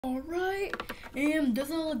Alright, and does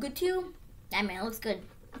it look good to you? Yeah, man, it looks good.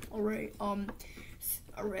 Alright,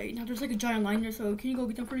 alright, now there's like a giant line there, so can you go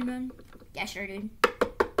get them for me, man? Yeah, sure, dude.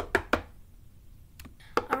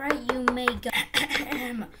 Alright, you may go.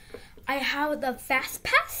 I have the fast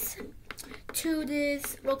pass to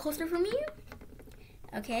this roller coaster for me.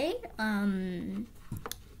 Okay, yeah,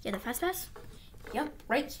 the fast pass? Yep,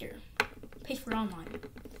 right here. Pay for it online.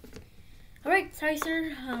 Alright, sorry,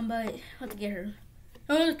 sir, but I'll have to get her.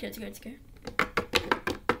 Oh, it's good.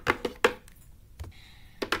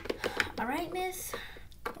 Alright, miss.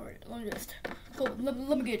 Alright,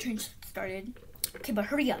 let me get a train started. Okay, but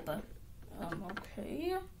hurry up.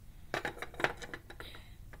 Okay.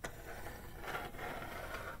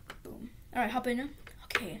 Boom. Alright, hop in.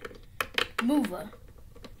 Okay. Move.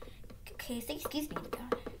 Okay, say excuse me.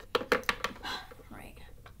 Right.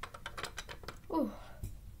 Ooh.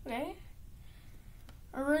 Okay.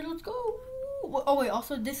 Alright, let's go. Oh wait,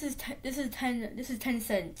 also this is 10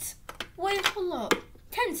 cents. Wait, hold up.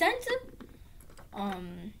 10 cents?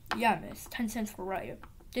 Yeah, miss. 10 cents for ride.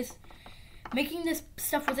 Making this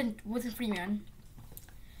stuff wasn't free, man.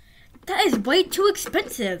 That is way too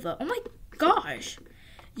expensive. Oh my gosh.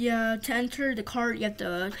 Yeah, to enter the card you have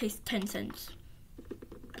to pay 10 cents.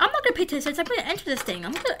 I'm not gonna pay 10 cents. I'm gonna enter this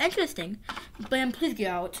thing. Bam, please get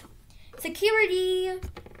out. Security.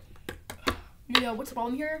 Yeah, what's the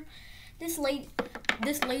problem here? This lady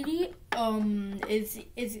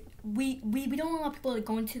we don't allow people to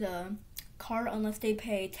go into the cart unless they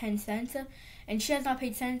pay 10 cents, and she has not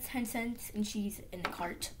paid 10 cents, and she's in the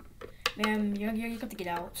cart. Ma'am, you have to get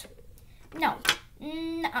out. No.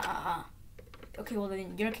 Okay, well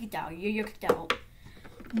then you're kicked out. You're kicked out.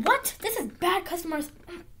 What? This is bad customers.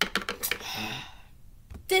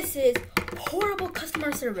 This is horrible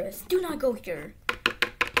customer service. Do not go here.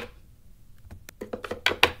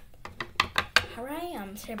 Alright,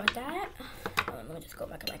 I'm sorry about that. Let me just go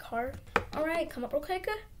back in my car. Alright, come up real quick.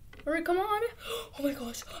 Alright, come on. Oh my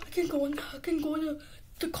gosh, I can go in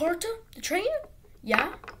the cart, the train?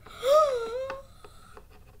 Yeah?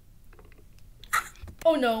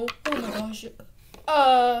 Oh no, oh my gosh.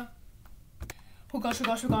 Oh gosh.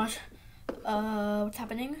 What's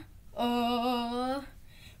happening? I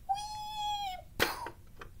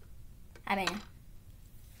mean,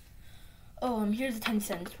 Here's the 10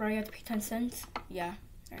 cents, right? I have to pay 10 cents. Yeah.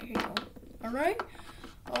 Alright, here you go. Alright.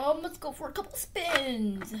 Let's go for a couple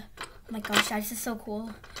spins. oh my gosh, this is so cool.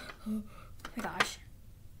 Oh my gosh.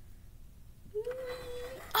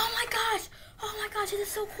 Oh my gosh, this is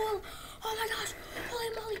so cool. Oh my gosh. Holy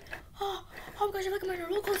moly. Oh my gosh, I like my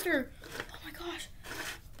roller coaster. Oh my gosh.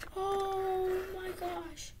 Oh my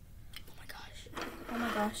gosh. Oh my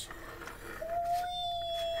gosh.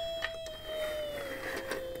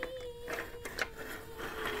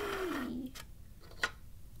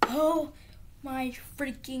 Oh my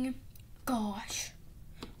freaking gosh.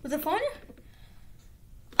 Was it fun?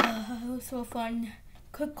 It was so fun.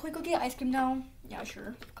 Could we go get ice cream now? Yeah,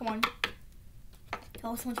 sure. Come on. That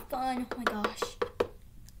was so much fun. Oh my gosh.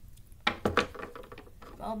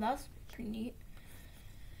 Well, that's pretty neat.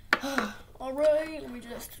 Alright, let me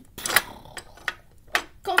just...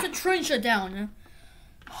 Cause the train shut down.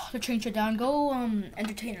 The train shut down. Go,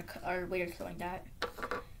 entertain our waiter, something like that.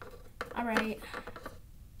 Alright.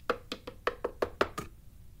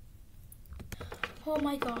 Oh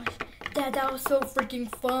my gosh. That was so freaking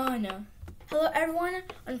fun. Hello, everyone.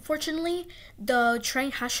 Unfortunately, the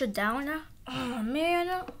train has shut down. Oh,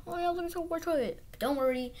 man. Oh, yeah, let me go work with it. But don't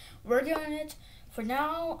worry. We're doing it. For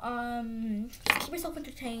now, just keep yourself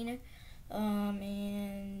entertained.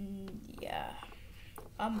 And yeah.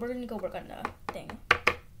 We're gonna go work on the thing.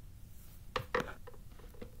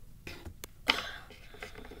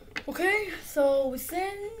 Okay, so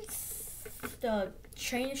since the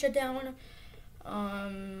train shut down,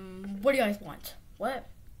 what do you guys want? What?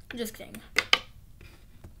 I'm just kidding.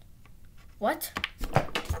 What?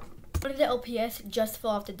 One of the LPS just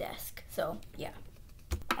fell off the desk, so yeah.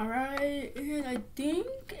 Alright, and I think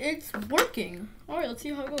it's working. Alright, let's see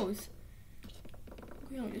how it goes.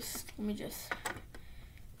 Okay, let me just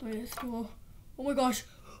go. Oh my gosh.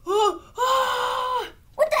 What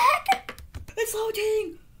the heck? It's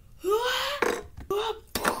loading.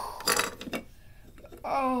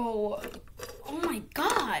 Oh my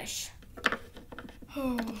gosh.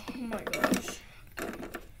 Oh my gosh.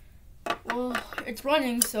 Well, it's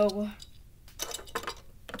running, so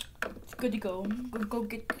it's good to go. Go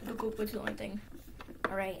to the only thing.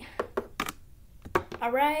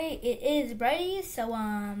 Alright, it is ready, so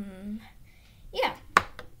yeah.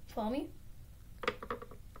 Follow me.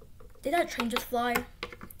 Did that train just fly?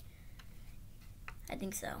 I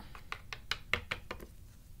think so.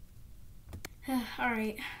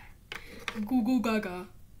 Alright. Goo goo gaga.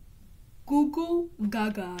 Goo goo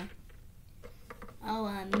gaga. Oh,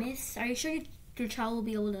 miss, are you sure your child will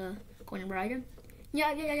be able to go and ride?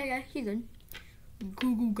 Yeah, he's good.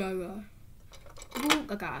 Goo goo gaga. Goo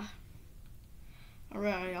gaga.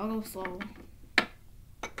 Alright, I'll go slow.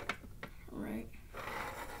 Alright.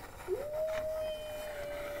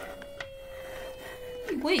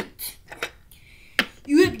 Wait.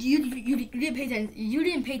 You didn't pay 10. You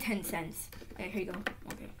didn't pay 10 cents. Okay, here you go.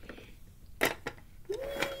 Okay.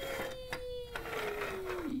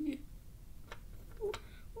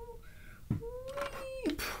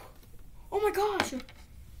 Oh my gosh.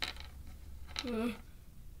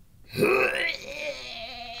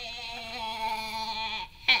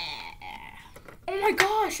 Oh my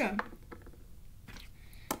gosh.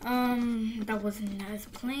 That wasn't as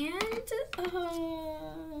planned.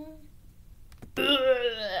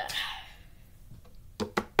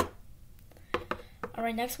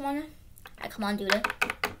 Alright, next one. Come on, dude.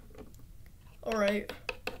 Alright.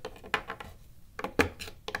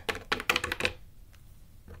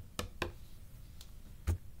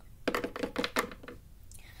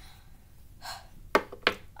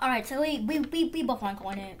 Alright, so we both aren't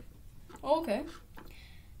going it. Okay.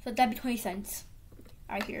 So that'd be 20 cents.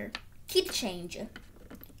 Right here. Keep the change.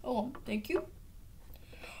 Oh, thank you.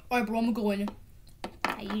 Alright, bro, I'm going.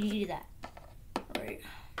 You do that. Alright.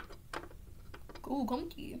 Go, come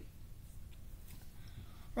to you.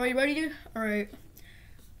 Alright, you ready, dude? Alright.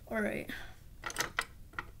 Alright.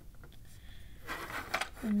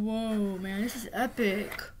 Whoa, man, this is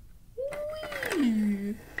epic.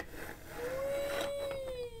 Whee!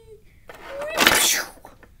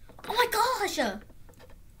 Oh my gosh!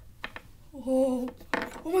 Oh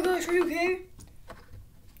my gosh, are you okay?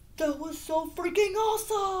 That was so freaking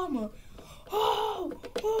awesome! Oh,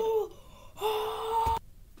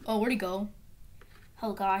 where'd he go?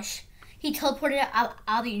 Oh gosh. He teleported out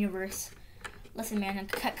of the universe. Listen, man,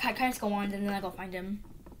 can I just go on and then I go find him?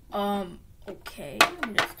 Okay. Let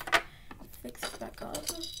me just fix this back up.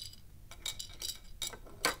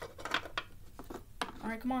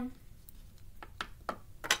 Alright, come on.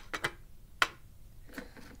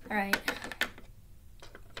 Alright.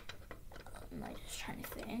 Am I just trying to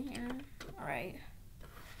fit in here? Alright.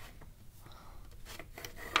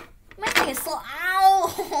 My thing is so. Ow!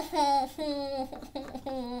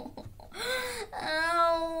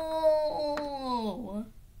 Ow!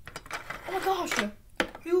 Oh my gosh! Are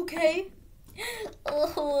you okay?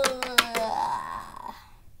 Oh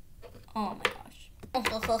my gosh.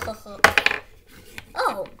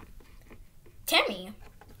 Oh! Tammy!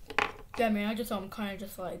 Yeah, man, I just kind of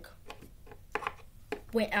just like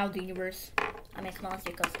went out of the universe. I mean, come on,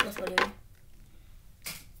 let's go, dude.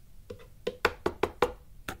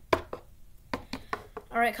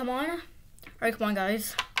 Alright, come on. Alright, come on,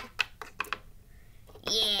 guys.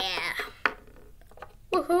 Yeah.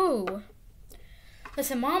 Woohoo.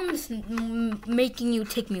 Listen, Mom's making you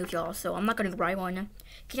take me with y'all, so I'm not gonna ride one.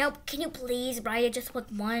 Can you please ride it just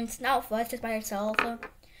with once? Not with us, just by yourself.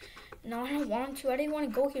 No, I don't want to. I didn't want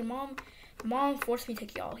to go here, Mom. Mom forced me to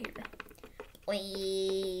take y'all here.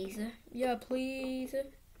 Please. Yeah, please.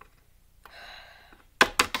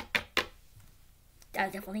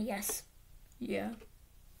 That's definitely yes. Yeah.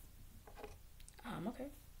 Okay.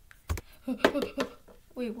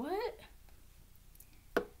 Wait, what?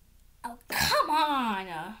 Oh, come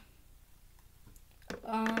on!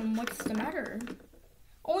 What's the matter?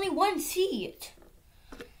 Only one seat!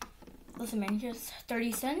 Listen, man, here's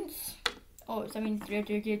 30 cents. Oh, does that mean three of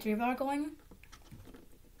us are going?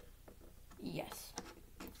 Yes.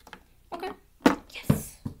 Okay.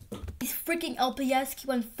 Yes! These freaking LPS keep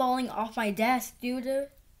on falling off my desk, dude.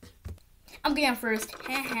 I'm getting out first.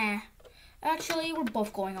 Haha. Actually, we're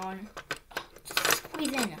both going on. Just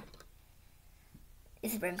squeeze in.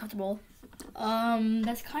 This is very uncomfortable.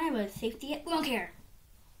 That's kind of a safety. We don't care.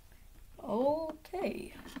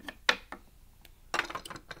 Okay.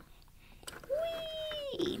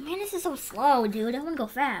 Whee! Man, this is so slow, dude. I want to go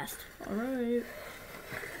fast. Alright.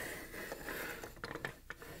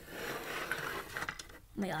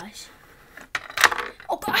 Oh my gosh.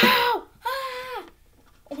 Oh, ow! Ah!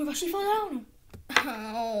 Oh my gosh, she fell down.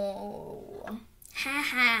 Oh.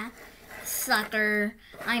 Haha. Sucker.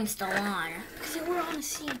 I'm still on. Because you were on a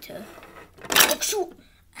seat. Oh, shoot.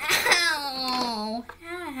 Ow.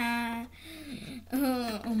 Haha.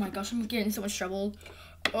 Oh my gosh, I'm getting in so much trouble.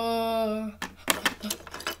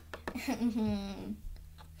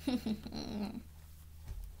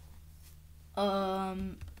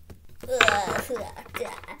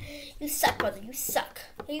 You suck, brother. You suck.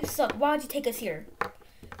 You suck. Why did you take us here?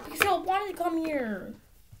 Because y'all wanted to come here.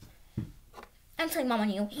 I'm telling mom on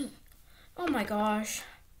you. Oh my gosh.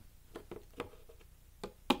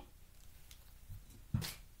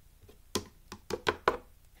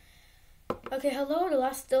 Okay, hello, the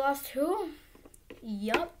last two.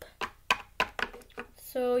 Yup.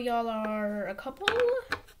 So y'all are a couple.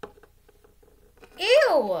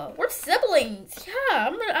 Ew, we're siblings. Yeah,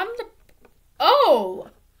 I'm the. Oh.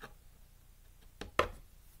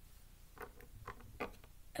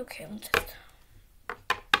 Okay, let's just.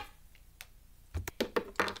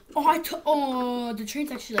 Oh, the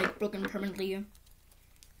train's actually like broken permanently.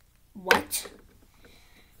 What?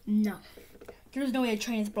 No. There's no way a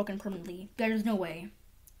train is broken permanently. There's no way.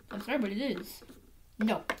 I'm sorry, but it is.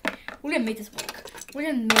 No. We're gonna make this work.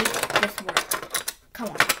 We're gonna make this work. Come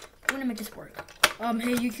on. We're gonna make this work.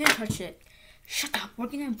 Hey, you can't touch it. Shut up. We're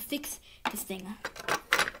gonna fix this thing.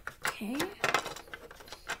 Okay.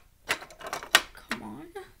 Come on.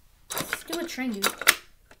 Let's do a train, dude.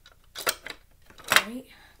 Alright.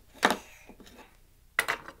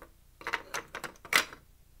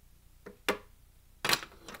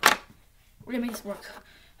 We're gonna make this work.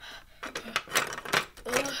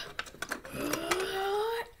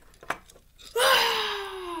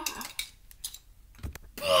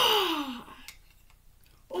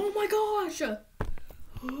 Oh my gosh!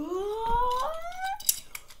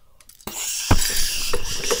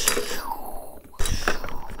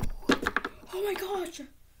 Oh my gosh!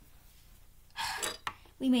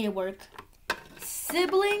 We made it work.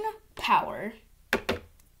 Sibling power.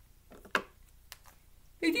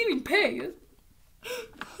 They didn't even pay.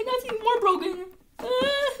 And that's even more broken.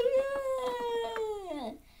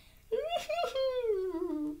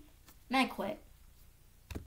 Man, quit.